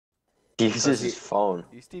He uses his phone.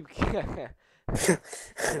 You Steve.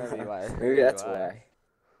 Maybe why. Maybe that's why.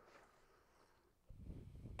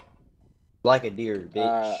 Like a deer,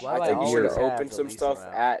 bitch. Why do I I think you should always have open to some lease stuff them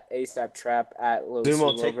out? at ASAP Trap at Low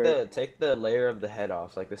Sumo, Silver. take the layer of the head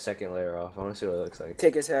off, like the second layer off. I want to see what it looks like.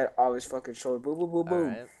 Take his head off his fucking shoulder. Boom, boom, boom, boom.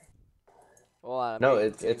 Alright. Well, No,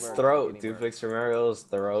 it's throat. Duplex Romero's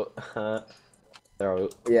throat.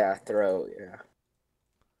 Throat. Yeah, throw. Yeah.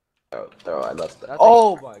 Throat. I love that. Nothing-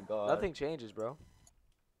 Oh my god. Nothing changes, bro.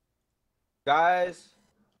 Guys,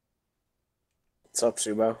 What's up,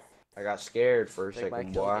 Sumo? I got scared for a Take my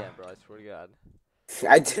second, kill boy. again, bro. I swear to God.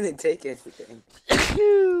 I didn't take anything.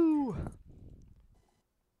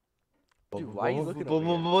 Dude, why are you looking I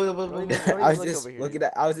was look just over here. looking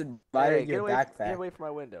at. I was admiring your Get backpack. away from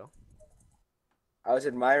my window. I was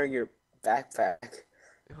admiring your backpack.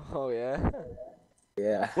 Oh yeah.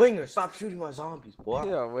 Yeah. Winger, stop shooting my zombies, boy.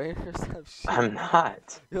 Yeah, wait for some shit. I'm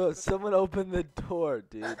not. Yo, someone open the door,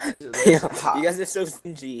 dude. You guys are so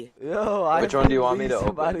stingy. Yo, I Which one do you want me to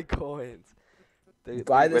somebody coins.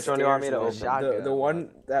 Buy the Which one do you want me to stairs open? one. The one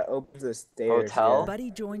that opens the stairs. Hotel? Yeah.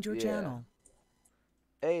 Buddy joined your Yeah. channel.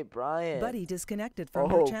 Hey, Brian. Buddy disconnected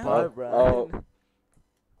from Oh, your channel. bye, Brian. Oh.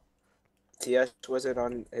 TS wasn't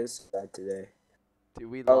on his side today. Dude,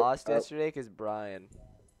 we Oh, lost oh. yesterday because Brian.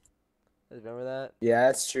 Remember that? Yeah,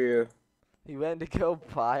 that's true. He went to go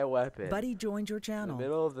buy a weapon. Buddy joined your in the channel.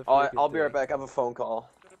 middle of the I'll freaking be right thing. back. I have a phone call.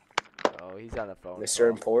 Oh, he's on the phone. Mr.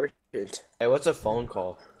 Important. Hey, what's a phone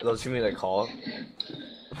call? Don't you mean a call?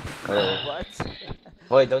 What?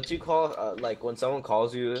 Wait, don't you call, like, when someone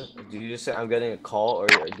calls you, do you just say, I'm getting a call, or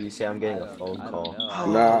do you say, I'm getting a phone call?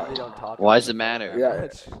 No. We don't talk Why about does it that matter? Yeah.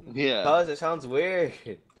 much. Yeah. Cause it sounds weird.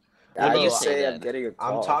 I No, just say I- I'm getting a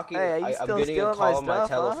call. I'm talking, Hey, are you I'm still getting a stealing my call on my stuff,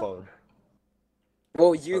 huh? telephone.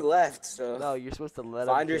 Well, you left, so. No, you're supposed to let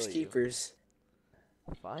Finders him kill keepers.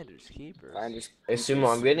 You. Finders keepers. Finders. Hey,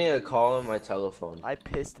 Sumo, I'm getting a call on my telephone. I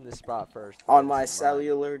pissed in the spot first. On It's my mine.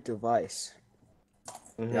 cellular device.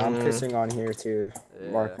 Yeah, I'm Mhm. pissing on here too.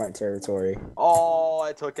 Mark Yeah. my territory. Oh,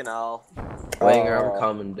 I took an L. Winger, Oh. I'm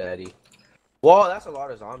coming, daddy. Whoa, that's a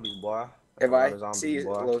lot of zombies, boy. That's If a lot I of zombies, see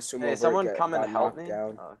boy. low sumo Hey, someone get- come and got help knocked me.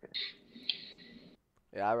 down. Oh, okay.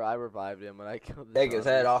 Yeah, I revived him when I killed the Take his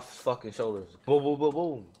head zombies. off his fucking shoulders. Boom, boom, boom,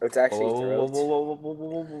 boom. It's actually Boom, boom, throat. boom, boom, boom,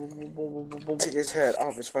 boom, boom, boom, boom, boom, boom. Take his head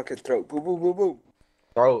off his fucking throat. Boom, boom, boom, boom.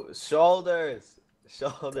 Throat, shoulders,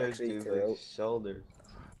 shoulders, Actually, dude, throat. shoulders.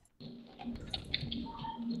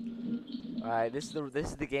 Alright, this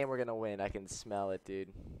is the game we're gonna win. I can smell it, dude.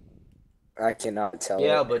 I cannot tell.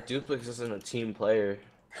 Yeah, it. but Duplex isn't a team player.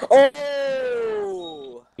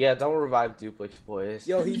 Oh! Yeah, don't revive Duplex, boys.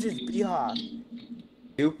 Yo, he just b-hop.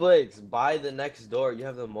 Duplex, buy the next door. You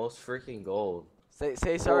have the most freaking gold.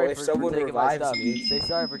 Say sorry if for someone taking my revives stuff. me- Say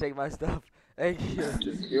sorry for taking my stuff. Thank you.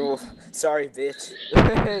 Yo, sorry, bitch.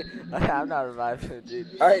 I'm not reviving, dude.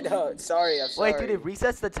 Alright, no, sorry, I'm sorry. Wait, dude, it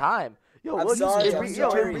resets the time. Yo, I'm look, sorry, it I'm it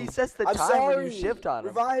sorry. resets the I'm time sorry. when you shift on him.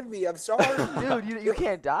 Revive me, I'm sorry. Dude, you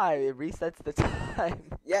can't die. It resets the time.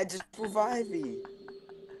 Yeah, just revive me.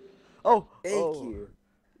 Oh, Thank oh. you.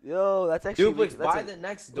 Yo, that's actually Duplex, that's buy a- the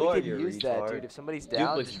next we door, could you use that, dude. retard. If somebody's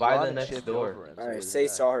down, Duplex, just buy run the and next shift door. over him so he Alright, doesn't say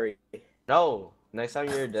die. sorry. No, next time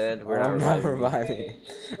you're dead, we're I'm not not reviving. reviving.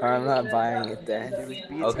 Or I'm not buying it Dude, then. be a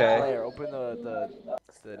team Okay. player. Open the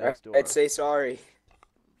next door. Alright, say sorry.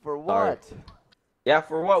 For Sorry. what? Yeah,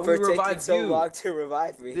 for what? For We taking revived so you. long to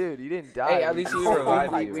revive me. Dude, you didn't die. Hey, at least we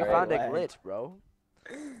revived you, We right? found a Lag. glitch, bro.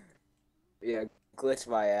 Yeah, glitch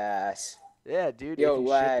my ass. Yeah, dude. Yo, if you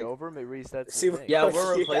lag. shift over him, it resets the Sumo- thing. Yeah,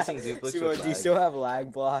 we're replacing Duplex Sumo, with do you lag. still have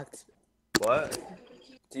lag blocked? What?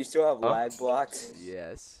 Do you still have Huh? lag blocked?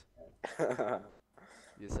 Yes.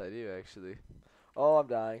 Yes, I do actually. Oh, I'm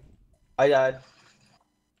dying. I died.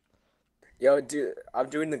 Yo, dude, I'm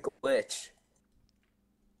doing the glitch.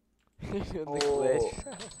 You're doing the Oh.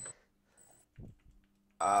 glitch.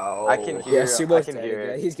 Oh. I can Yeah, hear. I Sumo's can dead hear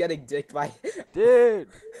again. it. He's getting dicked by. Dude,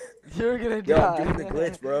 you're gonna Yo, die. I'm doing the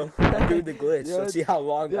glitch, bro. I'm doing the glitch. Yo, Let's see how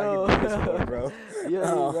long yo. I can do this for, bro. Yo,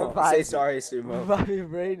 Oh, revive say me. sorry, Sumo. Revive me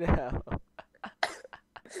right now.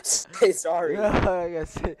 Say sorry. No, I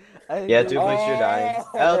guess it. Yeah, Duplex, you're dying.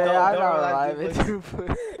 Oh. Hell, Hey, don't I'm not revive reviving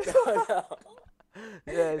Duplex. Duplex. No.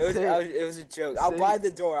 Yeah, It was a joke. I'll say- buy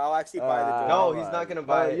the door. I'll actually buy the door. No, he's not gonna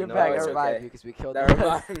buy it. You're No, back. I it's revived okay. you because we killed Never the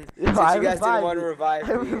mind. Yo, Since I you guys didn't revived want to you. revive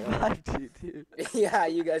I me. revived you, dude. Yeah,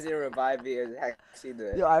 you guys didn't revive me. It was actually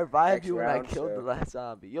the. Yo, I revived next you when I round, killed so- the last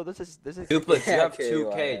zombie. Yo, this is Duplex, you Yeah, have okay,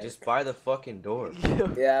 2K. well, Just buy the fucking door.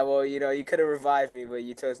 Yo, Yeah, well, you could have revived me, but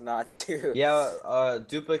you chose not to. Yeah,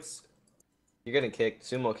 Duplex, you're getting kicked.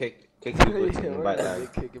 Sumo, kick Duplex yeah, and we're buy gonna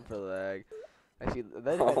that. be kicking for lag. Actually,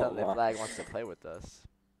 that Oh, depends on if wow. lag wants to play with us.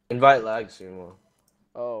 Invite lag sumo.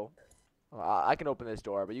 Oh. Well, I can open this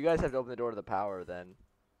door, but you guys have to open the door to the power then.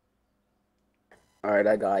 All right,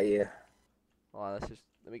 I got you. Hold on,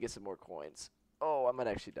 let me get some more coins. Oh, I might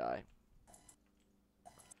actually die.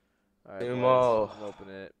 Alright, Sumo. boys, I'm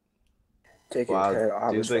opening it. Take Wow, your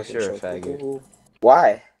I was Duplex, fucking you're a choking. faggot. Ooh.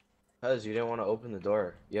 Why? Because you didn't want to open the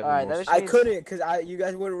door. You have Alright, the that most. is- I means- couldn't, cause you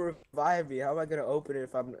guys wouldn't revive me. How am I gonna open it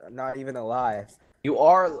if I'm not even alive? You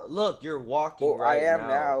are. Look, you're walking Well, right I am now.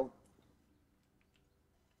 now.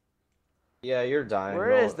 Yeah, you're dying.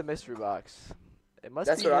 Where is the mystery box? It must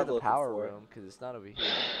That's be what near I'm the looking power for. room, because it's not over here.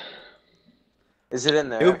 Is it in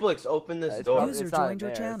there? Duplex? Open this It's door. probably- User it's not joined your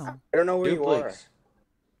there. channel. I don't know where you are. Duplex.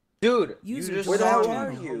 Dude, User you just Where the joined hell your are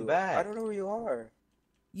channel. you? Come back. I don't know where you are.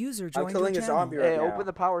 User I'm joined your killing a channel. zombie right Hey, now. open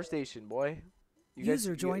the power station, boy.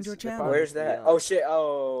 User joined your the channel. power- Where's that? yeah. Oh shit!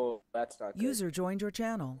 Oh, that's not good. User joined your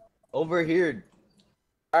channel. Over here.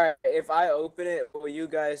 All right, if I open it, will you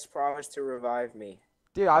guys promise to revive me?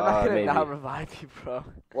 Dude, I'm not gonna Maybe. not revive you, bro.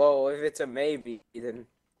 Well, if it's a maybe, then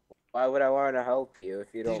why would I want to help you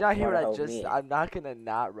if you Did don't you not hear want what to I help just? me? I'm not gonna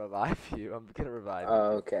not revive you. I'm gonna revive you.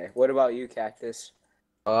 Oh, okay. What about you, Cactus?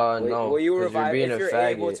 No. Will you 'cause revive? You're being If a you're faggot.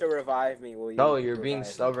 able to revive me, will you? No, you're being revive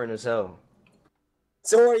me? stubborn as hell.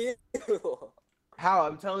 So are you. How?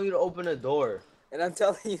 I'm telling you to open a door. And I'm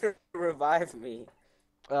telling you to revive me.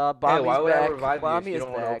 Hey, Bommy's why would back. I revive you if Bommy you is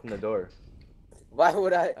don't want to back. open the door? Why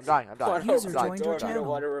would I I'm dying. I'm dying. want to User open the joined door your if you don't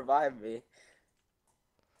channel. want to revive me?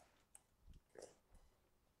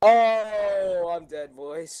 Oh, I'm dead,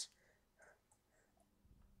 boys.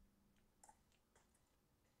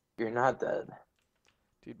 You're not dead.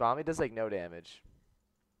 Dude, Bommy does like no damage.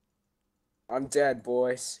 I'm dead,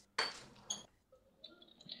 boys.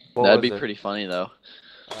 What That'd was be it? pretty funny though.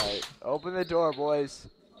 Alright, open the door, boys.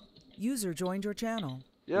 User joined your channel.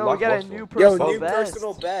 Yo, Lock we got a Buzzwell. new Yo, personal new best.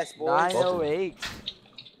 personal best, boys. 908.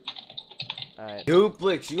 Alright.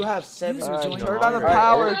 Duplex, you have 7. User Alright, joined turn your on the channel.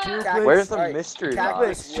 power, Alright, Duplex. Cactus, Where's the alright, mystery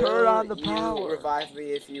Cactus, box? Turn on the will power. you revive me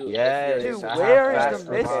if you? Yes, If Dude, you're- I where have is fast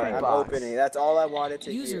the mystery Okay, revive. I'm box? opening. That's all I wanted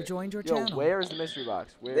to User hear. joined your Yo, channel. where is the mystery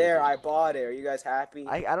box? Where There, is it? I bought it. Are you guys happy?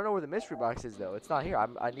 I don't know where the mystery box is though. It's not here. I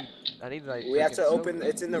need like. We have to freaking open. silver.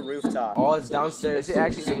 It's in the rooftop. Oh, it's downstairs. Is it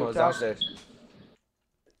actually Sumo, it's rooftop? downstairs.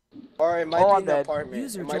 Or it might Oh, be I'm in the dead. apartment.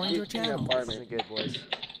 User It might joined be your in the channel. This apartment. isn't good, boys.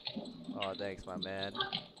 Oh, thanks, my man.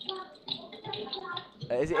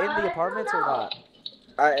 Is it in the apartments or not?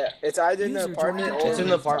 It's either in the User joined apartment your or It's in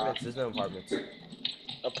the rooftop. apartments. It's in the apartments.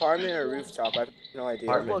 Apartment or rooftop. I have no idea.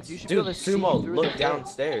 Apartments. you should be Dude, able to see Sumo, through look the thing.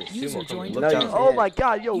 downstairs. User Sumo, come joined here. your Look No, channel. you Oh my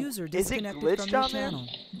God, yo! User Is it disconnected glitched from your down there? channel.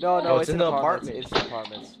 No, No, it's in the the apartments. apartments. It's the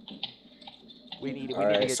apartments. We need to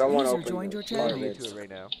Alright, get someone User open joined the your we channel. need to get to it right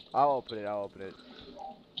now. I'll open it. I'll open it.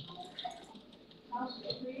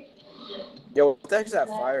 Yo, what the heck is that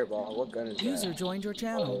fireball? What gun is that? User joined your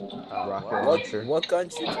channel. Rocket What? launcher. What gun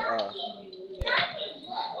should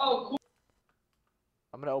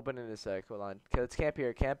I'm gonna open it in a sec. Hold on. Okay, let's camp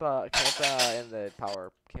here. Camp in the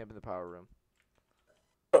power. Camp in the power room.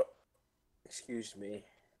 excuse me.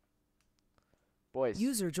 Boys,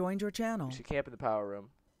 User joined your channel. we should camp in the power room.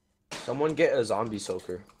 Someone get a zombie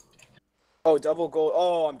soaker. Oh, double gold.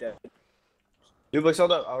 Oh, I'm dead. Duplex,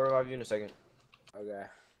 hold up. I'll revive you in a second. Okay.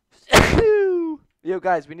 Yo,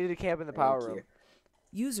 guys, we need to camp in the power Thank room.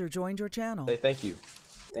 you. User joined your channel. Say thank you.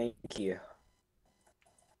 Thank you.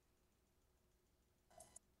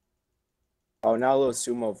 Oh, now little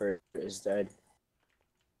sumo vert is dead.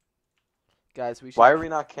 Guys, we should. Why are we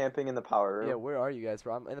not camping in the power room? Yeah, where are you guys,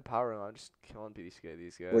 bro? I'm in the power room. I'm just killing these guys.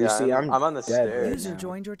 Well, you Yeah, see, I'm on the dead stairs. right User now.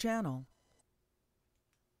 joined your channel.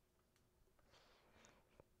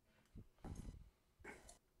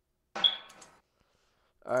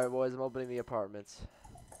 Alright, boys, I'm opening the apartments.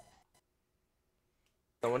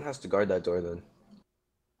 Someone has to guard that door then.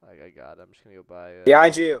 I got it. I'm just gonna go buy.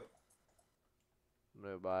 Behind you. I'm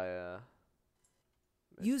gonna buy.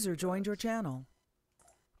 User joined your channel.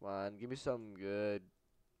 Come on, give me something good.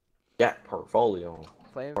 Yeah, portfolio.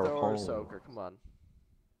 Flamethrower or home. soaker? Come on.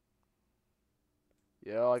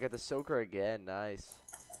 Yo, I got the soaker again. Nice.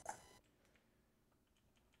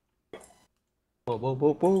 Boom, boom,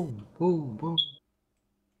 boom, boom, boom, boom.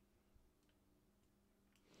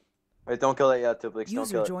 Wait, don't kill it yet, Tublix. Don't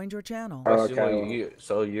User kill it. joined your channel. Oh, Sumo, okay.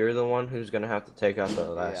 so you're the one who's gonna have to take out the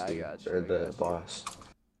last I dude, got you, or I the got you. boss.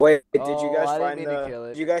 Wait, did Oh, you guys I didn't find mean to kill it.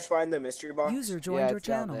 Did you guys find the mystery box? User joined Yeah, your it's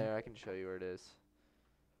down channel. there. I can show you where it is.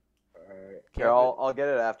 Alright. Here, I'll get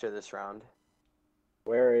it after this round.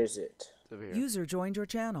 Where is it? It's over here. User joined your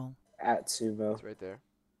channel. At sumo. It's right there.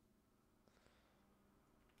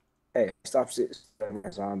 Hey, stop sitting on my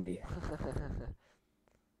zombie.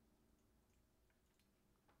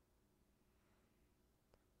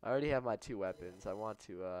 I already have my 2 weapons. I want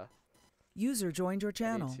to User joined your I need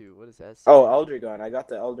channel. to, what does that say? Oh, Elder Gun. I got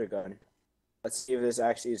the Elder Gun. Let's see if this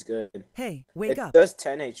actually is good. Hey, wake It up. does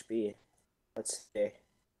 10 HP. Let's see.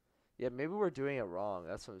 Yeah, maybe we're doing it wrong.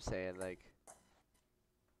 That's what I'm saying. Like,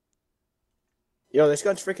 Yo, this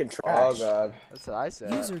gun's freaking trash. Oh god. that's what I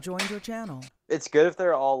said. User joined your channel. It's good if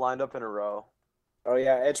they're all lined up in a row. Oh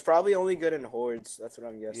yeah, it's probably only good in hordes. That's what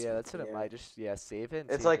I'm guessing. Yeah, that's what it might. Just save it. And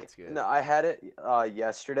It's see if like it's good. no, I had it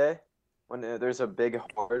yesterday when there's a big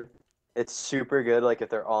horde. It's super good like if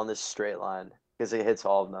they're all in this straight line because it hits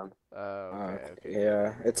all of them. Oh, okay.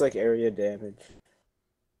 Yeah, it's like area damage.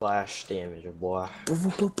 Flash damage, boy. Boom,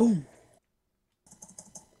 boom, boom, boom.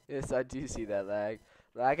 Yes, I do see that lag.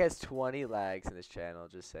 Lag has 20 lags in this channel.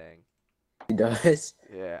 Just saying. He does.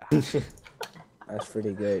 Yeah. That's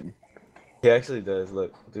pretty good. He actually does.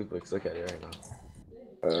 Look, Duplex, look at it right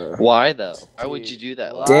now. Why though? Why would you do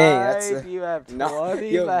that? Why Dang, that's do you have 20 No,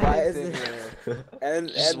 yo, why lags is in it- here? And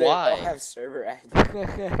Just they why? all have server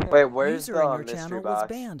active. Wait, where's User the in your mystery channel was box?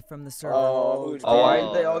 banned from the server. Oh, who's Oh, why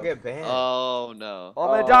banned? did they all get banned? Oh no. Oh, I'm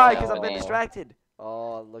gonna Oh, die because I've been no. distracted.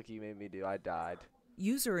 Oh, look, you made me do. I died.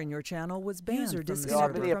 User in your channel was banned. User Yo, I'm in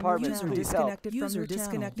disconnected the from apartment. User Please disconnected help. from your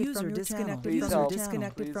channel. User disconnected Please from help. your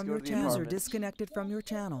disconnected Please from go your to the channel. User apartment. disconnected from your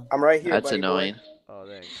channel. I'm right here, That's buddy annoying. boy. Oh,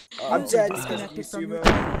 thanks. I'm User dead. disconnected from your Sumo.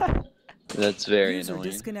 channel. That's very User annoying.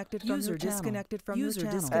 disconnected from User your channel. disconnected from User your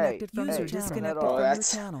channel. disconnected from User your channel. disconnected Oh, from your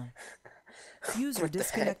that's- channel. User What the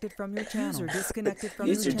disconnected from your channel. User disconnected from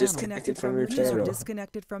User your channel. disconnected from your User channel.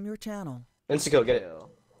 disconnected from your channel. Insta-kill, get it.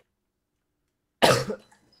 Kill.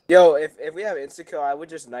 Yo, if we have insta kill, I would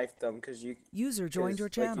just knife them because you User joined your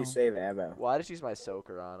like, you channel. save ammo. Well, I just use my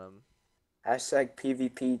soaker on him. Hashtag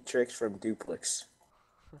PvP tricks from Duplex.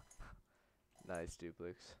 Nice,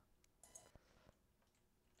 Duplex.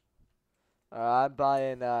 I'm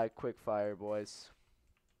buying quick fire, boys.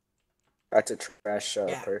 That's a trash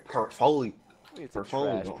perk. Portfolio. It's a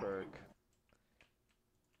Portfolio. trash perk.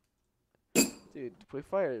 Dude, quick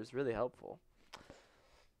fire is really helpful.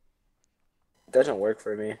 It doesn't work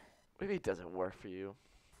for me. Maybe it doesn't work for you.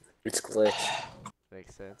 It's glitched.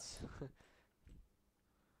 Makes sense.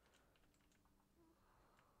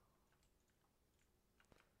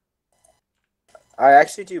 I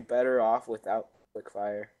actually do better off without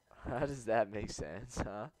quickfire. How does that make sense,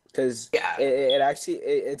 huh? Because Yeah. it actually,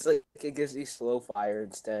 it's like it gives you slow fire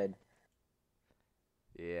instead.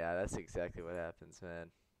 Yeah, that's exactly what happens,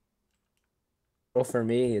 man. Well, for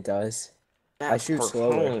me, it does. I shoot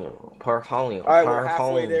slower. Portfolio. Alright, we're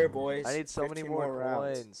halfway there, boys. I need so many 15 more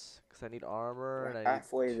rounds. coins. Because I need armor We're and I need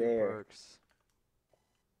halfway 2 there. perks.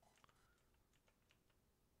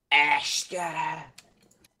 Ash, get it.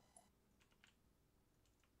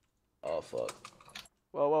 Oh, fuck.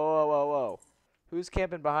 Whoa, whoa, whoa, whoa, whoa. Who's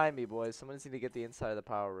camping behind me, boys? Someone needs to get the inside of the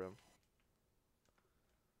power room.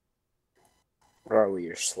 Are we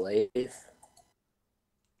your slave?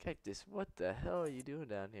 Cactus, what the hell are you doing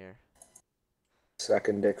down here?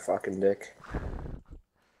 Sucking dick, fucking dick.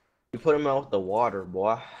 You put him out with the water,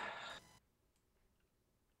 boy.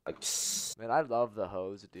 Like, Man, I love the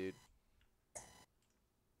hose, dude.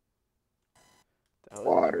 The hose is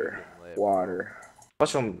Water. freaking lit. Water.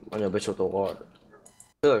 watch him on your bitch with the water.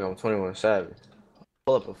 I feel like I'm 21 Savage.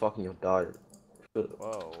 Pull up a fucking your daughter.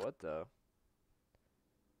 Whoa, what the?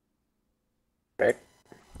 Right?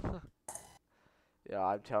 Yeah,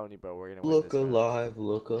 I'm telling you, bro, we're gonna win Look this round. alive,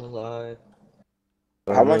 look alive.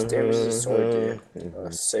 How much damage does the sword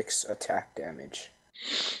do? 6 attack damage.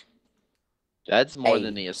 That's more Hey.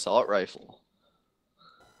 than the assault rifle.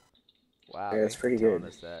 Wow, Yeah, it's thanks for pretty telling good.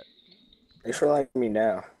 us that. Thanks for letting me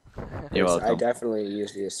know. You're 'Cause I welcome. definitely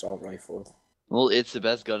use the assault rifle. Well, it's the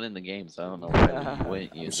best gun in the game, so I don't know why you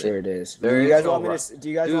wouldn't I'm use sure it. it is. There Do you is guys no want me ri- to? Do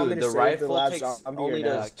you guys want me Dude, to the save the rifle lab takes zombie only or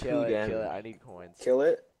no? does- Kill it, kill damage. it. I need coins. Kill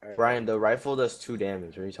it. Alright. Brian, the rifle does 2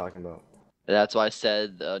 damage. What are you talking about? That's why I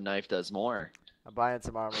said the knife does more. I'm buying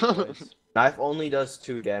some armor, boys. Knife only does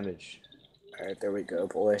 2 damage. Alright, there we go,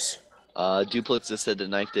 boys. Duplex just said the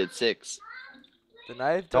knife did 6. The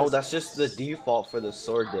knife No, does... that's just the default for the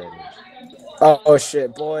sword damage. Oh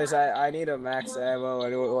shit, boys! I need a max ammo. I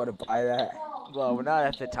don't want to buy that. Well, we're not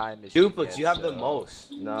at the time machine Duplex, yet, you have the so-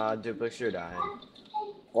 most. Nah, Duplex, you're dying. Buy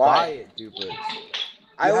Why? it, Duplex.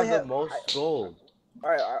 I You only have the most gold.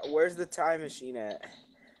 Alright, where's the time machine at?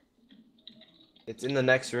 It's in the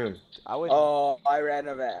next room. I would... Oh, I ran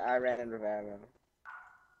out of ammo.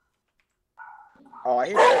 Oh, I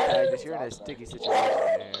hear. Cactus, you're in a sticky situation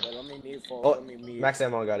here. Let me mute. Oh, Let me mute. Max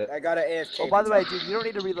ammo, got it. I got an AFK. Oh, by the way, dude, you don't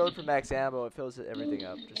need to reload for max ammo. It fills everything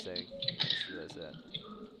up. Just saying. Just realize that.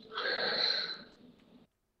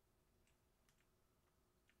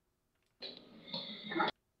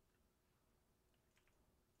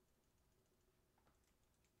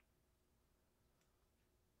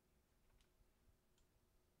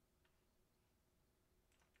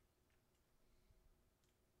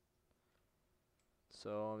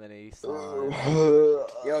 So many slime.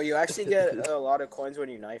 Yo, you actually get a lot of coins when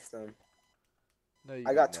you knife them. No, you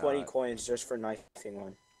I got do 20 not. coins just for knifing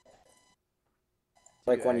one. Do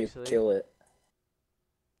Like when actually? you kill it.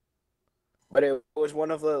 But it was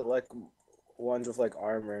one of the like ones with like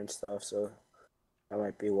armor and stuff, so that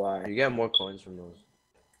might be why. You get more coins from those.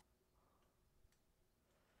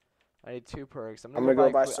 I need 2 perks. I'm I'm gonna, gonna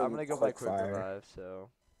go buy I'm some gonna go buy quick quick fire. revive. So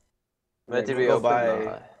Might Like, be go open,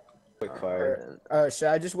 buy quick fire. Should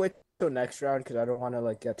I just wait till next round because I don't want to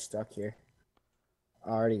like get stuck here. I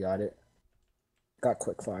already got it. Got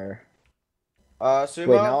quick fire. Sumo.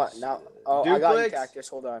 Wait, now. Oh, I got you, Duplex? Cactus.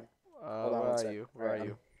 Hold on. Hold on where one are sec. you? Where are Alright,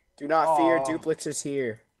 you? Do not fear. Aw. Duplex is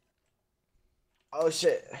here. Oh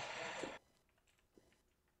shit.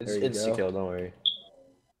 It's There you insta go. kill. Don't worry.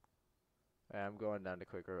 Alright, I'm going down to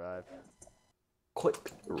quick revive.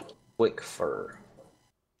 Quick fur.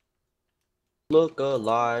 Look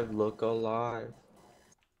alive. Look alive.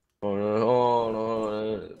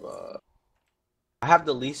 Oh, I have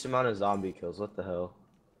the least amount of zombie kills. What the hell?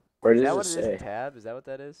 Where Is does that it what it is? say? In tab? Is that what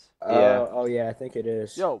that is? Yeah. Oh yeah, I think it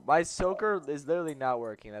is. Yo, my soaker is literally not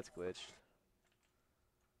working. That's glitched.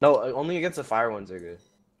 No, only against the fire ones are good.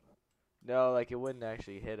 No, like it wouldn't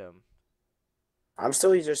actually hit him. I'm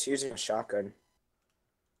still just using a shotgun.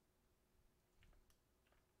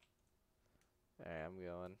 Alright, I'm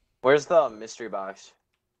going. Where's the mystery box?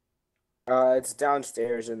 It's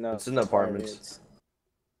downstairs in the. It's in the apartments.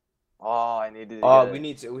 Oh, I need to. Oh,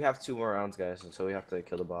 get we have 2 more rounds, guys, and so we have to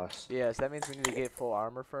kill the boss. Yeah, so that means we need to get full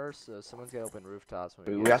armor first. So someone's gotta open rooftops.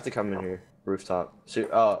 When We get have to come in here. Rooftop.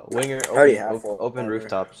 So, Winger, already have full open armor.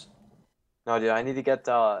 rooftops. No, dude, I need to get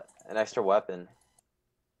an extra weapon.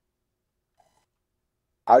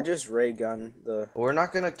 I'll just ray gun the. We're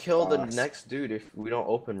not gonna kill the Boss. next dude if we don't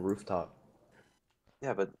open rooftop.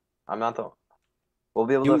 Yeah, but I'm not the. We'll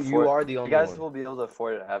be able You to afford. are the You only guys one. will be able to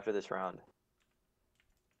afford it after this round.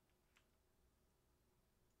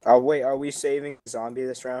 Oh wait, are we saving zombie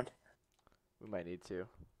this round? We might need to.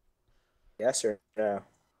 Yes or no?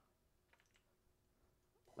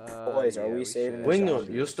 Boys, are Yeah, we saving should. this Winger,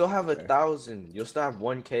 zombie? you'll still have Okay. 1,000. You'll still have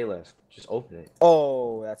 1K left. Just open it.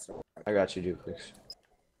 Oh, that's not. I got you, Duplex.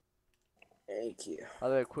 Thank you. By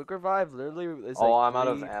the way, quick revive literally is Oh, like I'm out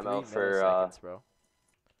of 3 ammo 3 for, milliseconds, bro.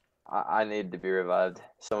 I need to be revived.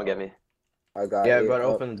 Someone get me. I got Yeah, you. but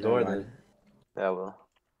Oh, open the never door mind. then. Yeah, well.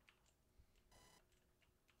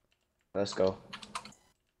 Let's go.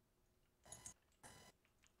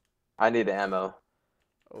 I need ammo.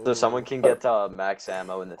 So someone can get max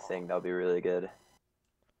ammo in the thing. That'll be really good.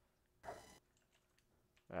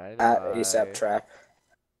 Alright, At bye. ASAP trap.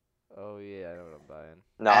 Oh yeah, I know what I'm buying.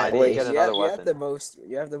 No, I need to Wait, get you another have weapon. the most.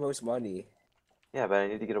 You have the most money. Yeah, but I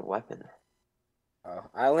need to get a weapon. Oh,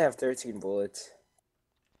 I only have 13 bullets.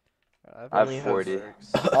 I have only 40.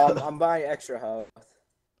 perks. I'm buying extra health.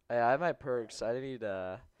 Yeah, I have my perks. I need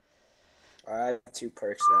I have 2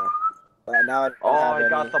 perks now. But now I don't Oh, have I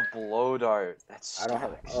got any. the blow dart. That's I don't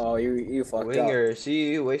have. sucks. Oh, you fucked Winger,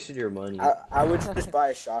 see, you wasted your money. up. I would just buy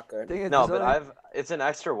a shotgun. Thing is, No, there's but only- it's an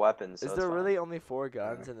extra weapon. So Is it's there fine. really only 4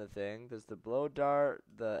 guns in the thing? There's the blow dart,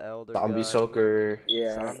 the elder Zombie gun, soaker.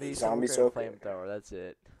 Yeah, zombie zombie soaker, soaker. and flamethrower. That's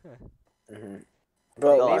it. Mm-hmm. They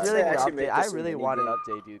Bro, Oh, They once really they need an actually make update. I this a really mini want an game-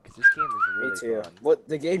 update, dude, because this game is Me really too. fun. What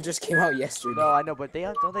the game just came out yesterday. No, I know, but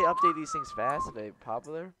don't they update these things fast? Are they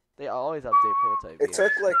popular? They always update prototype It games.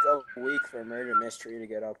 took like a week for Murder Mystery to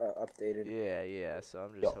get updated. Yeah. So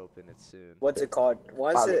I'm just hoping it's soon. What's it called?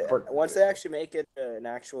 Once they actually make it an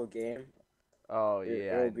actual game, Oh it,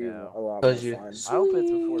 yeah, I it'll be know. a lot more Cause you- fun. I hope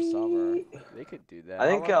it's before summer. They could do that. I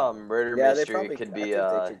think How long- Murder Yeah, they Mystery probably- could I be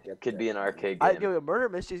think they could get be there. an arcade I, game. yo, Murder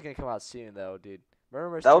Mystery's gonna come out soon though, dude. Murder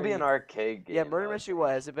Mystery. That would be an arcade game. Yeah, Murder though. Mystery.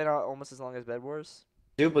 What has it been out almost as long as Bed Wars?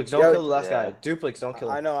 Duplex, don't Yo, kill the last yeah. guy. Duplex, don't kill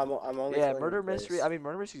him. I know. I'm only. Yeah, killing Murder the Mystery. place. I mean,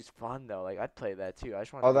 Murder Mystery's fun though. Like I'd play that too. I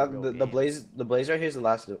just want. Oh, that the blaze right here is the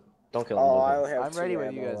last dude. Don't kill him. Oh, don't I kill him. only have I'm 2 ready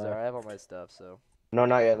when you ammo guys left. are. I have all my stuff, so. No,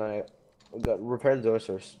 not yet, not yet. We got repair the door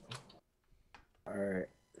first. All right,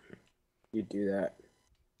 you do that.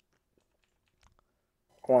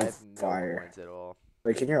 I On have no fire. points at all.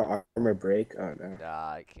 Wait, can your armor break? Oh no.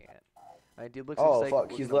 Nah, I can't. I mean, dude, looks Oh like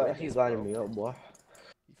fuck, we're he's gonna win he's this, lining bro. me up, boy.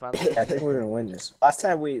 You finally. I think we're gonna win this. Last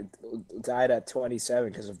time we died at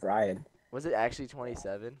 27 because of Brian. Was it actually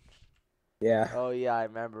 27? Yeah. Oh yeah, I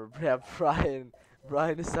remember. Yeah,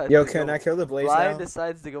 Brian decided. Yo, to can go, I kill the blaze Brian now?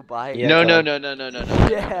 decides to go buy. Yeah, No, kill no, him. no, no, no, no, no.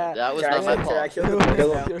 Yeah. That was Can not I my kill- can I fault. kill the blaze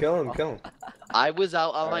Kill now? him, kill him, kill him. I was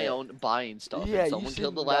out on my Alright. own buying stuff, Yeah, and you someone should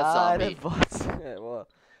killed the last not zombie. have bought it. Well,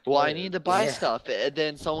 Well, I yeah. needed to buy Yeah. stuff, and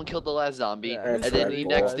then someone killed the last zombie, yeah, and and that's then right, the boy.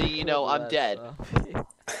 next thing you know, Killed the I'm last dead. zombie.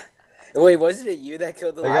 Wait, wasn't it you that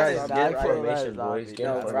killed the Hey last guys, zombie? get not Ryan? kill that formation, boys. zombie. Get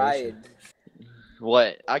No, formation. Ryan.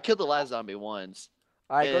 What? I killed the last zombie once.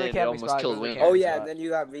 Alright, go to the And it camping almost spot. Go killed to the Winger. Oh camping yeah, spot. and then you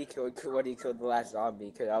got me killed when he killed the last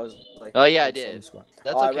zombie. Cause I was like. Oh yeah, I in some did. squad.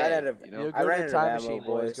 That's Oh, I okay. ran out of. You know? Yo, I go to ran the out of time ammo, machine,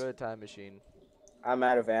 boys. boys. Go to the time machine. I'm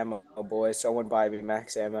out of ammo, boys. Someone buy me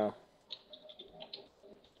max ammo.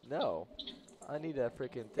 No. I need a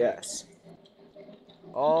freaking thing. Yes.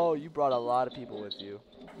 Oh, you brought a lot of people with you.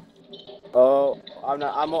 Oh, I'm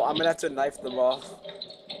not. I'm gonna have to knife them all.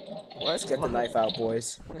 Let's Let's get the knife out,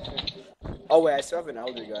 boys. Oh wait, I still have an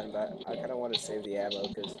elder gun, but I kind of want to save the ammo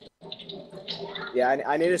because. Yeah,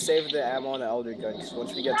 I need to save the ammo on the elder gun because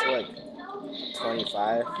once we get to like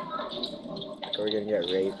 25, we're gonna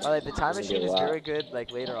get raped. Alright, the time Doesn't machine do a is lot. very good,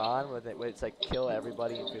 like later on, when it's like kill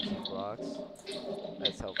everybody in 15 blocks.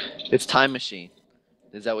 That's helpful. It's time machine.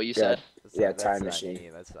 Is that what you said? That's Yeah, that's time what I machine.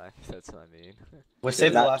 mean, That's what I mean. We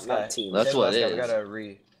saved the Not- last not guy. team. That's Save the what last it guy. is. We gotta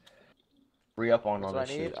re up on all That's what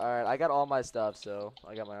this I need. shit. Alright, I got all my stuff, so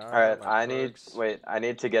I got my armor. All right, my I need. perks. Wait, I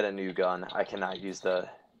need to get a new gun. I cannot use the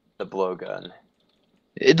blowgun.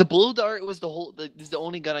 The blue dart was is the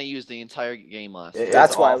only gun I used the entire game last. It-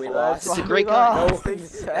 That's It's why we awful. lost. It's a why great we gun. lost, No,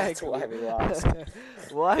 exactly. that's why we lost.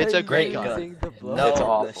 Why It's are a great you gun. using the blow? No, It's the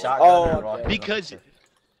awful. shotgun Oh, and okay. rocket Because launcher.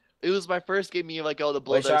 it was my first game. You like, oh, the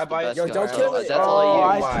blue Wait, should I dart's the buy- best Yo, gun. don't So kill it. That's Oh, all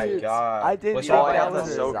I I used. Oh my did- god. I did Wait, think Oh, should I I that got buy the was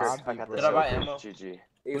a ammo? soaker. zombie, I got the bro. Did I buy soaker. ammo? GG.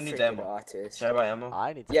 You Who needs freaking ammo? autist. Should I buy ammo?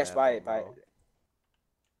 I need to Yes, have buy ammo, it, buy it. bro.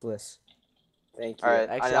 Bliss. Thank you. All right,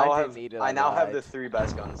 Actually, I now I didn't have. need it I on now have ride. the 3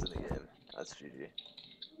 best guns in the game. That's GG.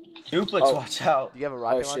 Duplex, Oh. watch out. Do you have a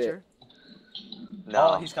rocket shit. launcher?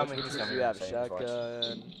 No. Oh, he's coming. Which He's ones coming. do you have? Same, just watch.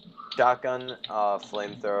 Shotgun. Shotgun,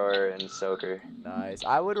 flamethrower, and soaker. Nice.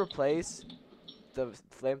 I would replace the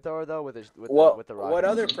flamethrower though with the rocket. What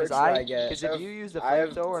other Because perks do I get? Because if you use the I have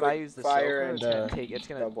flamethrower and I quick use the fire soaker, and, it's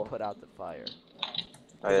gonna double. put out the fire.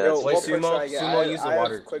 Oh, yeah, Yo, that's Wait, what GG. perks should Sumo- I get? Sumo, I, use the I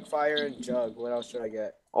water. have quick fire and jug. What else should I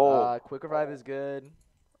get? Oh, Quick revive is good.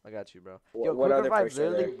 I got you, bro. Wh- Yo, what quick other revive perks are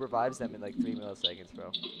literally there? revives them in like 3 milliseconds,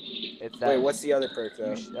 bro. It's that. Wait, what's the other perk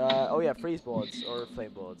though? Oh yeah, freeze bullets or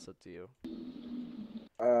flame bullets. Up to you. Flame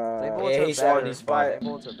Uh, bullets Yeah, are he spawned, better. he spawned. Flame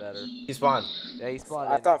bullets are better. He spawned. Yeah, he spawned.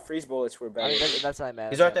 I in. thought freeze bullets were I better. mean, that's what I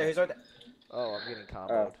meant. He's right there. He's right there. Oh, I'm getting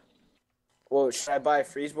comboed. Well, should I buy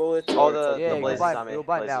freeze bullets? Oh, or the- quick Yeah, the you revive? can buy blazes on me, them. You'll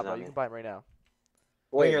buy them blazes now, bro. on You me. can buy them right now.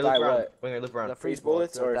 Wait, Winger, buy loop around. what? Winger, loop The around. freeze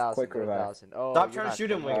bullets they're or 1,000, quick they're revive? 1,000. Oh, Stop you're trying to not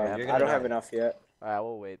shoot him, coming Winger. back. You're I gonna don't die. have enough yet. Alright,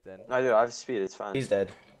 we'll wait then. I do. I have speed. It's fine. He's dead.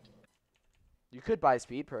 You could buy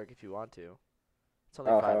speed perk if you want to. It's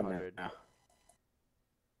only Oh, hell 500. no.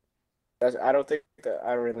 I don't think that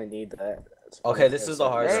I really need that. Okay, this is the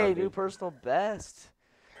hard Hey, round, new dude. personal best.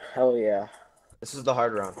 Hell yeah. This is the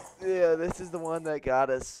hard round. Yeah, this is the one that got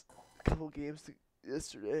us a couple games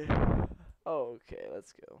yesterday. Oh, okay,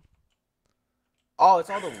 let's go. Oh,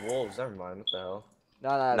 it's all the wolves. Never mind. What the hell?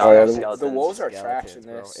 No, No, Oh, yeah, the the skeletons. wolves are skeletons, trash in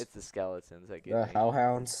bro. this. It's the skeletons that get The me.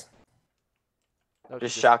 hellhounds. No,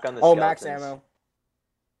 Just the- shotgun the Oh, skeletons. max ammo.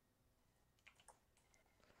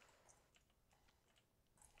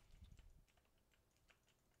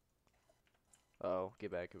 Oh,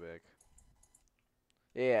 get back, get back.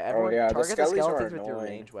 Yeah, everyone yeah, the target the skellies are skeletons with your annoying.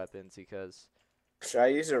 range weapons because Should I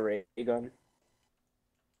use a ray gun?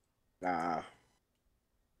 Nah.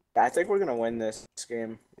 I think we're gonna win this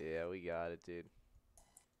game. yeah, we got it, dude.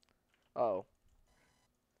 Oh.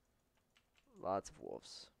 Lots of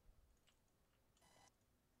wolves.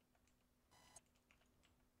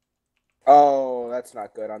 Oh, that's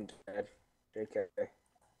not good. I'm dead. JK.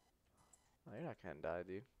 Oh, you're not gonna die,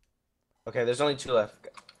 dude. Okay, there's only 2 left.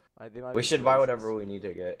 They might We be should buy places. whatever we need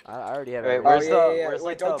to get. I already have. Wait, everything. where's oh, the- yeah, yeah, yeah. where's, Wait,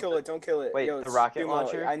 like, don't the- kill it. Don't kill it. Wait, Yo, the rocket Sumo,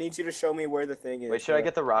 launcher? I need you to show me where the thing is. Wait, should I bro.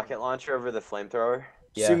 get the rocket launcher over the flamethrower?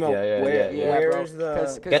 Yeah, Sumo, yeah, where, yeah, where's bro.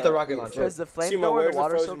 the... Get the rocket launcher. Because the Sumo, flamethrower where's and the the water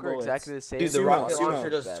frozen soaker are bullets? exactly the same. Dude, the Sumo, rocket Sumo. launcher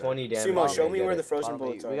does Better. 20 damage. Sumo, when show you me get where it. the frozen Follow me.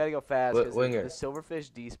 bullets We are. gotta go fast because Winger. the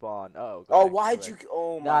silverfish despawn. Oh, go Oh, back, why'd go you... back.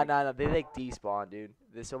 Oh, my... Nah, they like despawn, dude.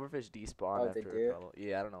 The silverfish despawn Oh, after they a do? couple.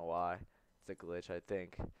 Yeah, I don't know why. It's a glitch, I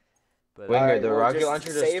think. But Winger, Alright, the well, rocket just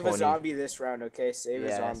launcher does save 20. a zombie this round, okay? Save yeah, a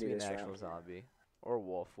it has to zombie be an this actual round. zombie or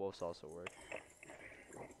wolf. Wolves also work.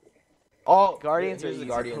 Oh, Guardians are use easy. the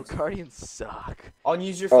Bro. Guardians. Guardians suck. I'll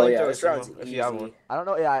use your Oh, yeah, flamethrower, this round's Sumo, if you have one. easy. I don't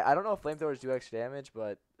know. Yeah, I don't know if flamethrowers do extra damage,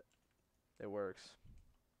 but it works.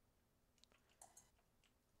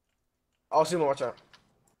 Oh, Sumo, watch out.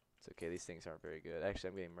 It's okay. These things aren't very good. Actually,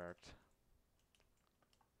 I'm getting murked.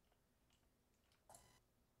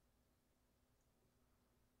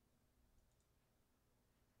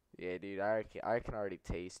 Yeah, dude, I can already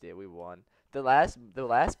taste it. We won. The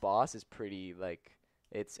last boss is pretty like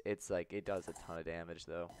it's like it does a ton of damage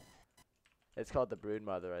though. It's called the Brood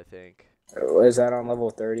Mother, I think. Is that on level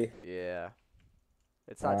 30? Yeah.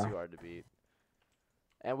 It's not Wow. too hard to beat.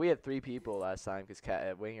 And we had 3 people last time because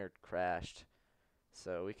Winger crashed.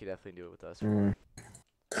 So we could definitely do it with us. Mm.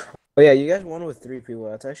 Oh yeah, you guys won with 3 people.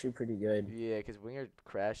 That's actually pretty good. Yeah, because Winger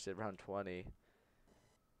crashed at round 20.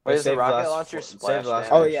 Wait, is the Save rocket last- launcher save splash last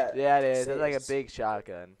damage? Oh yeah. Yeah, it is. It's like a Saves. big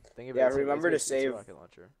shotgun. Think of Yeah, it. It's remember like, to it's a save. rocket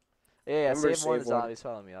launcher. Yeah, Remember to save one of save the one. zombies.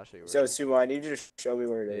 Follow me. I'll show you where. So Sumo, I need you to show me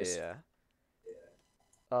where it is. Yeah.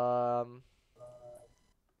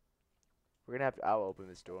 We're gonna have to. I'll open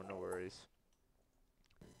this door. No worries.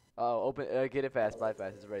 Oh, open. Get it fast. Buy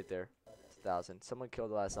fast. It's right there. It's 1,000. Someone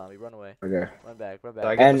killed the last zombie. Run away. Okay. Run back. Run Did I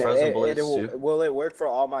back. get And the frozen bullets too? will it work for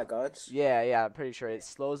all my guns? Yeah, yeah. I'm pretty sure it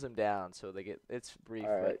slows them down, so they get. It's brief,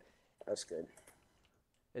 All right, but that's good.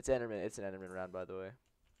 it's Enderman. It's an Enderman round, by the way.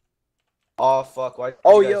 Oh fuck! Why?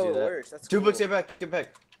 Oh you guys yo, do it that? works. That's Duplex, cool. get back, get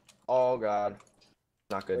back. Oh god,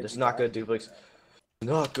 not good. Wait, This is you not died? good, Duplex.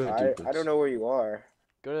 Not good, I Duplex. don't know where you are.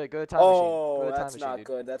 Go to the time machine. Go Oh, to the time that's machine, not dude.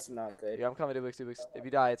 good. That's not good. Yeah, I'm coming, Dubix. If you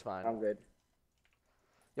die, it's fine. I'm good.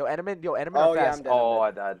 Yo, Enderman. Yo, Enderman. Oh are yeah, fast. I'm dead. Oh, I'm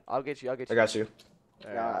I died. I'll get you. I'll get I you. got you.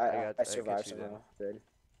 dead. Alright, No, I get survived you then. somehow. Good.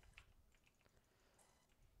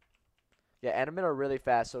 Yeah, Endermen are really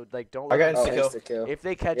fast, so like don't I let got them insta catch- kill. Insta kill. If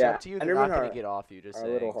they catch Yeah, up to you, they're not Endermen gonna are- get off you. Just are a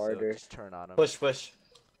saying. little So harder. just turn on them. Push, push.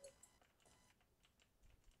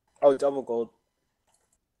 Oh, double gold.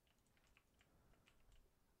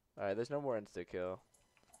 All right, there's no more insta kill.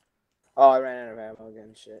 Oh, I ran out of ammo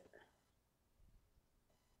again. Shit.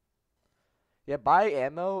 Yeah, buy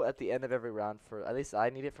ammo at the end of every round for at least I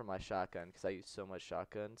need it for my shotgun because I use so much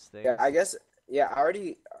shotguns things. Yeah, I guess. Yeah,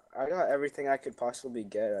 I got everything I could possibly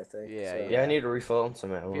get. I think. Yeah, so. Yeah, I need to refill on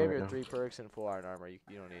some ammo If you have right your now. 3 perks and full iron armor, you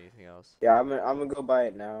don't need anything else. Yeah, I'm gonna go buy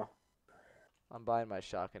it now. I'm buying my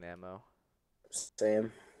shotgun ammo.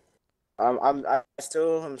 Same. I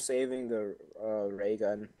still am saving the ray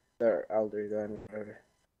gun, the elder gun, whatever.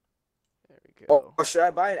 There we Oh, go. or should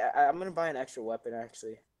I buy it? I'm gonna buy an extra weapon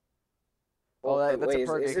actually. Oh, Well, that's wait, a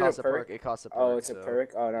perk. Is It it costs a a perk. perk? It costs a perk. Oh, it's a so-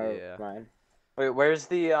 perk. Oh no, yeah. mine. Wait, where's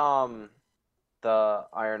the iron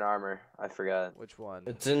armor? I forgot. Which one?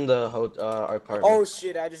 It's in the apartment. Oh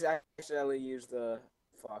shit! I just accidentally used the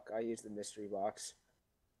fuck. I used the mystery box.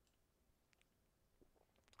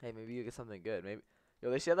 Hey, maybe you get something good. Maybe. Yo,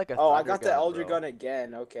 they should have like a. Oh, I thunder got the elder bro. gun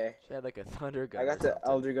again. Okay, Should have like a thunder gun. I or got the something.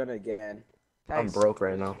 elder gun again. I'm Guys, broke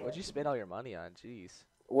right now. What'd you spend all your money on? Jeez.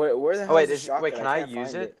 Where the hell Oh wait, is the wait, shotgun? can I can't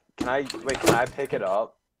use find it? Can I pick it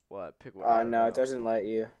up? What? Pick what? I don't No, know. it doesn't let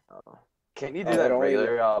you. Oh. Can't you Oh, do that it only-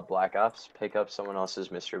 regular Black Ops? Pick up someone else's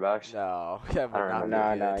mystery box? No, that would I not don't be No,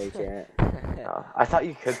 good. no, you can't. No, I thought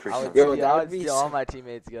you could for I some would, Yo, reason. steal, that I would would be steal all so- my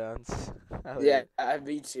teammates' guns. Yeah, I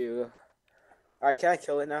beat you. All right, can I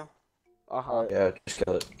kill it now? Uh huh. Yeah, just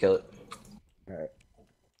kill it, kill it. Alright.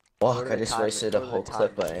 Go Fuck, to I the just time- wasted go a to the whole time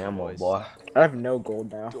clip of machine, ammo, boys. boy. I have no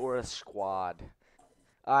gold now. Dora Squad.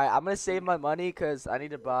 All right, I'm gonna save my money because I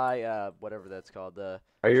need to buy whatever that's called. The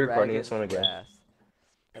Are you recording Dragon's this one again? Wrath.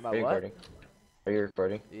 Am I Are you what? recording? Are you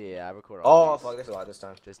recording? Yeah, I record Oh, all these, fuck, this is a lot this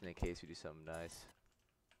time. just in case we do something nice.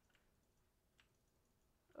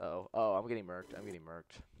 Oh, I'm getting murked. I'm getting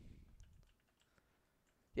murked.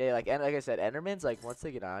 Yeah, like and like I said, Endermans like once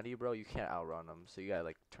they get onto you, bro, you can't outrun them. So you gotta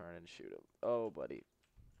like turn and shoot them. Oh, buddy,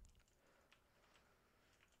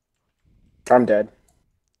 I'm dead.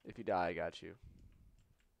 if you die, I got you.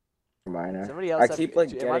 Minor. Somebody else. I have- keep like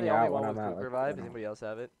am I getting the only out one when with I'm out. quick Like, revive? Does anybody else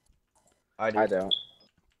have it? I do. I don't.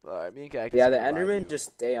 Alright, me and Kai can Yeah, the still revive Endermen you.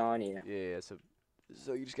 just stay on you. Yeah,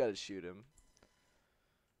 so you just gotta shoot him.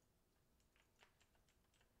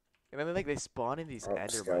 And then like they spawn in these Oh, ender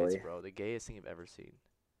Skelly. bites, bro. The gayest thing I've ever seen.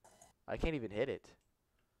 I can't even hit it.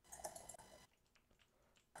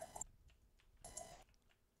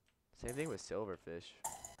 Same thing with silverfish.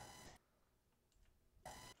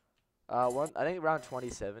 I think round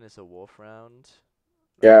 27 is a wolf round.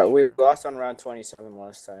 Not Yeah, we sure. lost on round 27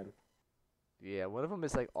 last time. Yeah, one of them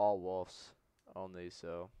is like all wolves only,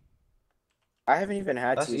 so. I haven't even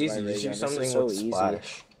had That's to use easy. my ray Just gun. use This something is so with easy.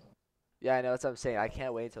 splash. Yeah, I know that's what I'm saying. I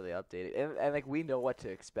can't wait until they update it, and like we know what to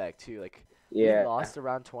expect too. Like we Yeah. lost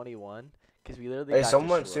around 21 because we literally. Hey, got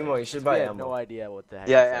someone, destroyed. Sumo, you should 'Cause buy we had ammo. no idea what the heck.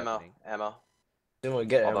 Yeah, was ammo, happening. ammo. Sumo,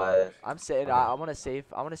 get I'll buy ammo. it. I'm saying Okay. I want to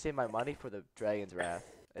save. I want to save my money for the Dragon's Wrath.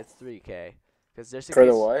 It's 3K. Because there's For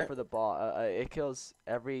the what? For the boss. It kills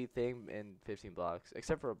everything in 15 blocks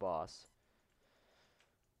except for a boss.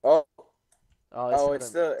 Oh, Oh,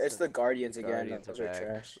 it's the Guardians again. Guardians Those are are back.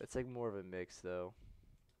 trash. It's like more of a mix though.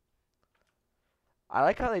 I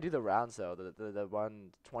like how they do the rounds though. The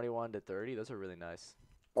one 21 to 30. Those are really nice.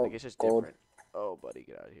 Oh, Like it's just gold. different. Oh, buddy,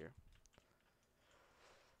 get out of here.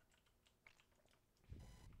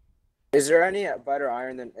 Is there any better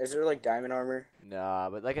iron than? Is there like diamond armor? Nah,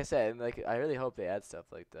 but like I said, like I really hope they add stuff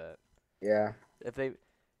like that. Yeah. If they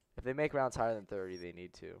make rounds higher than 30, they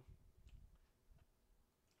need to.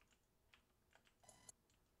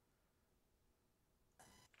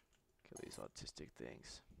 Kill these autistic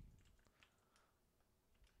things.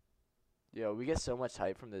 Yo, we get so much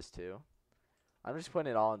hype from this too. I'm just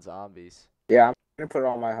putting it all in zombies. Yeah, I'm gonna put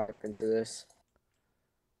all my hype into this.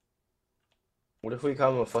 What if we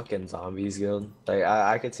become a fucking zombies guild? Like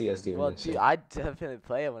I could see us doing Well, this. dude, I definitely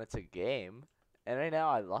play it when it's a game. And right now,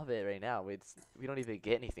 I love it right now. We don't even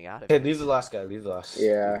get anything out of Hey, it. leave the last guy. Leave the last.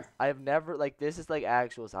 Yeah. I've never, like, this is like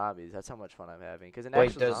actual zombies. That's how much fun I'm having. Because in Wait,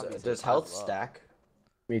 actual zombies, does I health love- stack?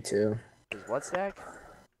 Me too. Does what stack?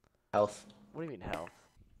 Health. What do you mean health?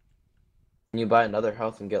 Can you buy another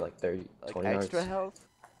health and get like 30, Like 20 extra yards? health?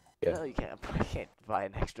 Yeah. No, you can't. I can't buy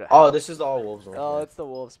an extra Oh, health. this is the all wolves one. Oh, it's the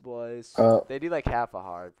wolves, boys. Oh. They do like half a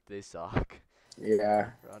heart. They suck. Yeah.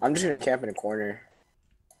 I'm just gonna camp in a corner.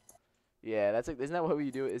 Yeah, that's like. Isn't that what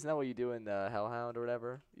you do? Isn't that what you do in the Hellhound or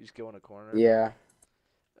whatever? You just go in a corner. Yeah.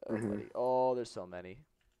 Oh, Mhm. buddy. Oh, there's so many.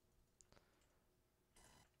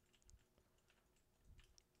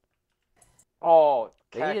 Oh,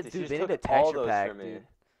 They need a, Cactus, dude, you they just need a took all texture those pack, from me. dude.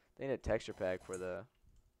 They need a texture pack for the.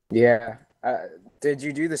 Yeah. Did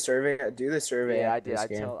you do the survey? Do the survey. Yeah, I after did. this I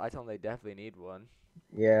game. told them they definitely need one.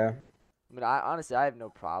 Yeah. I mean, I honestly I have no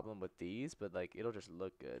problem with these, but like it'll just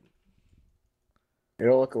look good.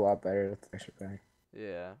 It'll look a lot better with the texture pack.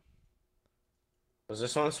 Yeah. Was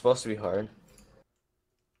this one supposed to be hard?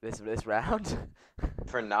 This round.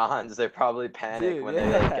 For nons, they probably panic Dude, when they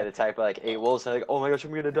like, yeah. get attacked by like 8 wolves. And they're like, oh my gosh,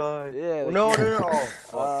 I'm gonna die. Yeah. Like, No, you- no, no. Oh,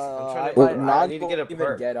 fuck. I'm trying to. Well, I- not need to get a even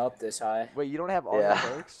perk. get up this high. Wait, you don't have all Yeah. the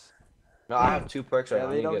perks? No, I have 2 perks right Yeah, now.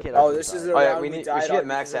 I they need to don't get get Oh, up this is to the Oh, yeah, round we we need- we died should get on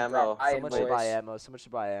max because of ammo. Brian, Someone should buy boys. ammo. Someone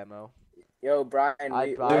should buy ammo. Yo, Brian, I'd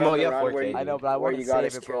we, buy- we're Dude, on the you have round where 14. I know, but I where want to you got save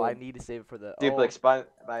us it, bro. I killed. need to save it for the. Duplex, buy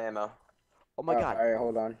ammo. Oh my god. Alright,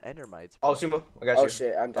 hold on. Endermites. Oh, Bro. Sumo, I got Oh you.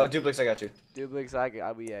 shit, I'm Oh, done. Duplex, I got you. Duplex, I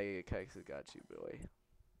got you, boy.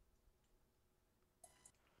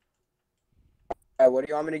 What do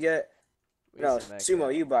you want me to get? No, Waste of max Sumo, ammo.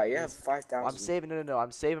 you buy. You have Waste- 5,000. I'm saving. No.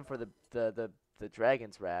 I'm saving for the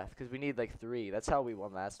Dragon's Wrath because we need like 3. That's how we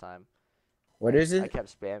won last time. What is I it?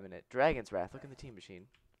 kept spamming it. Dragon's Wrath. Look in the team machine.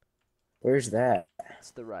 Where's that?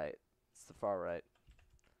 It's the right. It's the far right.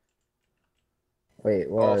 Wait,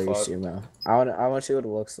 where Oh, are you, fuck. Sumo? I want to see what it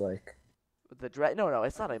looks like. The No.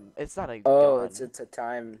 It's not a. It's not a. Oh, gun. it's a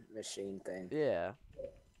time machine thing. Yeah.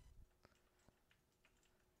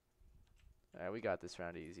 Alright, we got this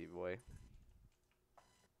round easy, boy.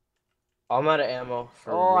 I'm out of ammo.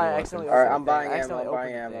 For Oh, I mini accidentally. weapons. Alright, opened I'm the thing. buying I ammo, accidentally I'm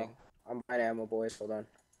buying opened the ammo. thing. I'm buying ammo, boys. Hold on.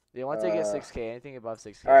 Yeah, once I get Uh, 6K, anything above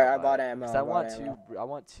 6K. Alright, I'll I buy bought it. ammo. 'Cause I I want bought ammo. two. I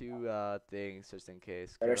want 2 things just in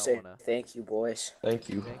case. 'cause Better I say don't wanna. thank you, boys. Thank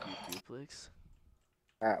you. Thank you, Duplex.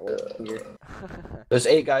 Alright, well, here. There's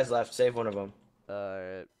 8 guys left. Save one of them.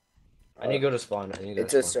 Alright. I need to go to spawn. I need to go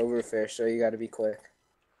It's to a spawn. silverfish, so you gotta be quick.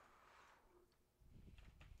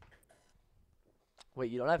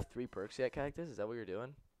 Wait, you don't have 3 perks yet, Cactus? Is that what you're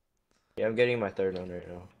doing? Yeah, I'm getting my 3rd one right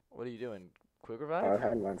now. What are you doing? Quick Oh, revive? I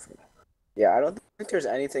had one for. Yeah, I don't think there's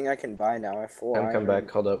anything I can buy now. I have full I'm iron come back.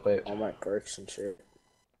 and Hold up. Wait. all my perks and shit.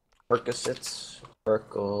 Percocets.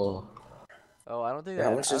 Perkle. Oh, I don't think Yeah, that.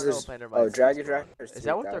 how I much don't is know this? if Endermites Oh, do Dragon spawn. Dragon is Is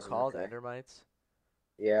that what they're 3,000, called? okay. Endermites?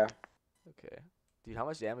 Yeah. Okay. Dude, how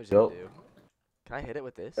much damage Yup. does it do? Can I hit it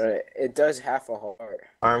with this? It does half a heart.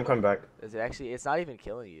 I'm coming back. Is it actually? It's not even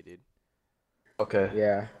killing you, dude. Okay.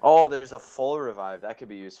 Yeah. Oh, there's a full revive. That could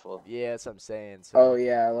be useful. Yeah, that's what I'm saying. So. Oh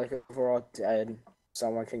yeah, like if we're all dead,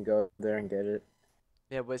 someone can go there and get it.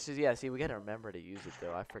 Yeah, but it's just, yeah. See, we gotta remember to use it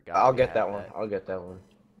though. I forgot. I'll we get had that one. I'll get that one.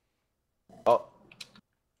 Oh,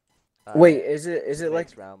 Wait, is it like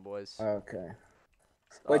next round, boys? okay?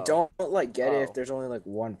 Wait, Oh. don't like get it Oh. if there's only like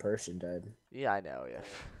one person dead. Yeah, I know. Yeah.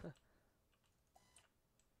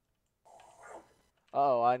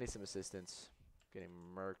 Oh, I need some assistance. Getting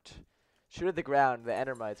murked. Shoot at the ground. The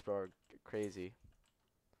Endermites, bro, are crazy.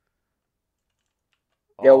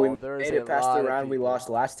 Yo, we there's made a it past lot the of round we people. lost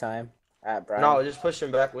last time at Brian. no, just push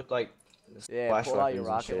him back with like Yeah, flash pull out your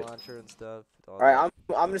weapons and rocket shit. launcher and stuff. All All right,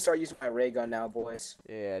 that. I'm gonna start using my ray gun now, boys.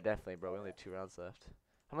 Yeah, definitely, bro. We only have 2 rounds left.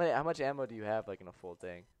 How much ammo do you have, like, in a full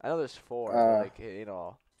thing? I know there's 4, but, like, in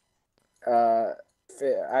all. I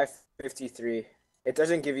have 53. It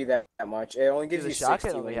doesn't give you that much. It only Dude, gives the you shotgun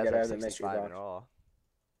 60 only when you has get out like of the mystery 65 in box. all.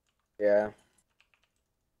 Yeah.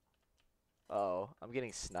 Oh, I'm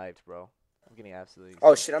getting sniped, bro. I'm getting absolutely.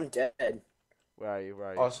 Oh shit, I'm dead. Where are you? Where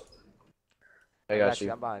are you? Also, I got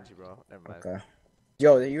you. I'm behind you, bro. Never mind. Okay.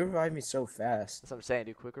 Yo, you revived me so fast. That's what I'm saying,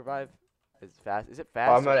 dude. Quick revive. Is it fast? Is it fast?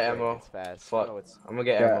 I'm or out of quick? ammo. It's fast. Fuck. No, it's. I'm gonna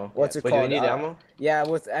get Yeah, ammo. what's it Wait, do we called? need ammo? Yeah,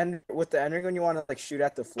 with the ender gun, you want to like shoot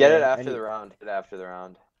at the floor. Get it after and you- the round. Get it after the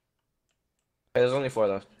round. Hey, there's only 4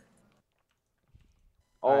 left.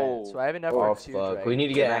 Alright, Oh. so I have enough Oh for 2 fuck. dragons. We need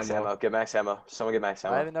to Get get max ammo. ammo. Get max ammo. Someone get max I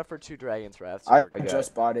have ammo. enough for 2 dragons, Raph. I So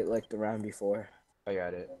just bought it like the round before. I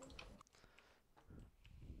got it.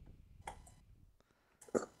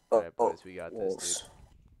 Alright, boys, we got this, dude. Wolves.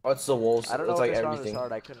 What's the wolves? I don't know It's if like this round was everything.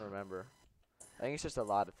 hard. I couldn't remember. I think it's just a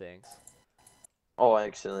lot of things. Oh, I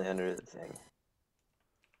accidentally entered the thing.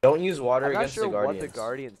 Don't use water I'm not against sure the what guardians. the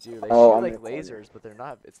guardians do. They Oh, shoot I'm like in the corner. lasers, but they're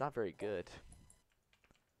not. It's not very good.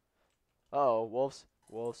 Oh, wolves,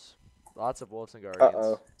 wolves, lots of wolves and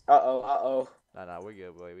guardians. Uh-oh. No, we're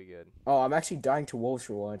good, boy. We good. Oh, I'm actually dying to wolves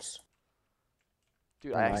for once.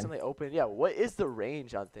 Dude, I Never mind. accidentally opened. Yeah, what is the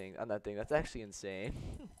range on that thing? That's actually insane.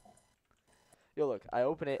 Yo, look, I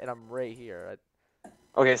open it and I'm right here.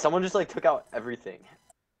 Okay, someone just like took out everything.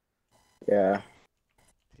 Yeah.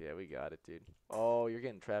 Yeah, we got it, dude. Oh, you're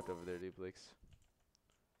getting trapped over there, Duplix.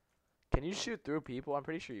 Can you shoot through people? I'm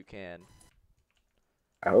pretty sure you can.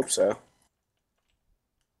 I hope so.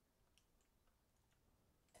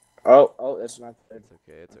 Oh, that's not good. It's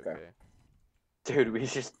okay. It's Okay. okay. Dude, we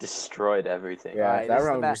just destroyed everything. Yeah, Alright, that this is the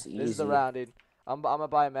round ma- was This is the easy. round, dude. I'm gonna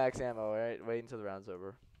buy max ammo. All right, wait until the round's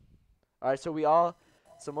over. All right, so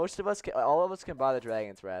most of us, all of us can buy the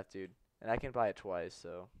Dragon's Wrath, dude, and I can buy it twice.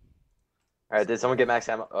 So Alright, did someone get max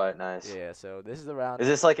ammo? Alright, nice. yeah, so this is the round. Is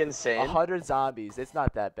this like insane? 100 zombies. It's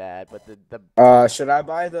not that bad, but the Should I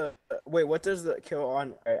buy the? Wait, what does the kill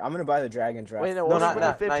on? Alright, I'm gonna buy the dragon draft. wait, no, No, only not- when we're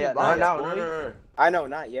not 15 yet, buys, not No, boy. no. I know,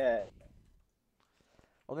 not yet.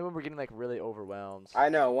 Only when we're getting like really overwhelmed. I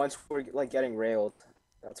know. Once we're like getting railed,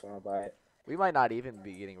 that's when I'll buy it. We might not even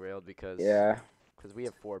be getting railed because Yeah. we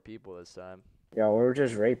have 4 people this time. Yeah, we're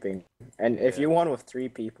just raping. And if Yeah. you won with 3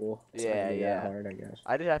 people, it's not Yeah, gonna be yeah. that hard, I guess.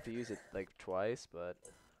 I did have to use it like twice, but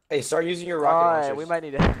Hey, start using your rocket alright, launchers. we might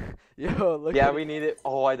need to. Yo, look. Yeah, at we need it.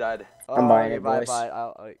 Oh, I died. I'm buying okay, it, bye, boys.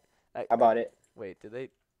 bye. I bought it. Wait, did they?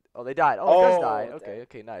 Oh, they died. Oh, it does Oh, die. dang. Okay,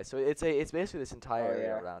 okay, nice. So it's basically this entire Oh,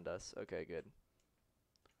 area yeah. around us. Okay, good.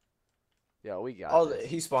 Yo, we got Oh, this.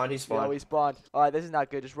 he spawned. He Yo, spawned. we spawned. All right, this is not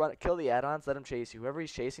good. Just run, kill the add-ons. Let him chase you. Whoever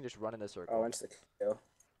he's chasing, just run in a circle. Oh, insta kill.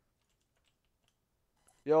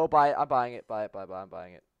 Yo, buy it. I'm buying it. Buy it. I'm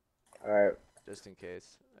buying it. Alright. Just in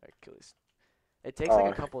case. Alright, kill these. It takes like Oh,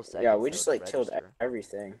 a couple seconds. Yeah, we though, just to like killed register.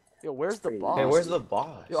 everything. Yo, where's the pretty boss? Hey, where's the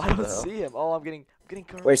boss? Yo, I What don't the hell? see him. Oh, I'm getting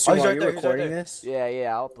curved. Wait, so he's are right you there, he's right recording there. this?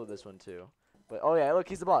 Yeah, I'll upload this one too. But oh yeah, look,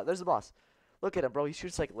 he's the boss. There's the boss. Look at him, bro. He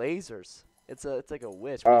shoots like lasers. It's like a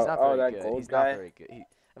witch, but he's not very that good. gold He's guy? not very good.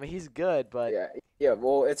 I mean, he's good, but Yeah,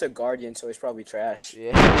 well, it's a guardian, so he's probably trash.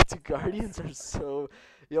 yeah, the Guardians are so.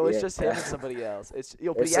 Yo, it's Yeah. just him and somebody else. But It's he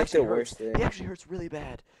like actually the hurts. worst thing. He actually hurts really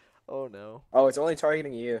bad. Oh no. Oh, it's only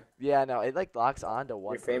targeting you. Yeah, no, it like locks onto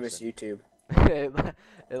one Your famous person. YouTube.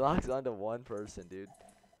 it locks onto one person, dude.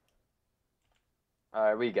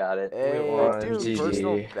 Alright, we got it. Hey, won, dude, GG.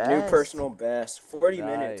 personal New best. personal best. 40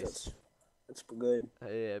 minutes. Nice. That's good.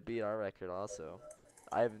 Hey, it beat our record also.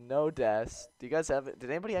 I have no deaths. Do you guys have it? Did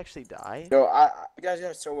anybody actually die? No, you guys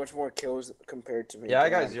got so much more kills compared to me. Yeah, I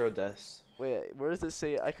got Damn. 0 deaths. Wait, where does this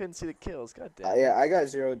say? I couldn't see the kills. God damn. Yeah, I got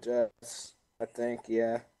 0 deaths. I think.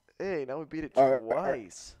 Yeah. Hey, now we beat it Alright,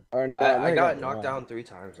 twice. Or, no, I might got have knocked one. down 3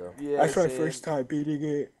 times though. Yeah, That's my same. first time beating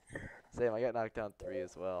it. Same. I got knocked down 3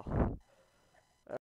 as well.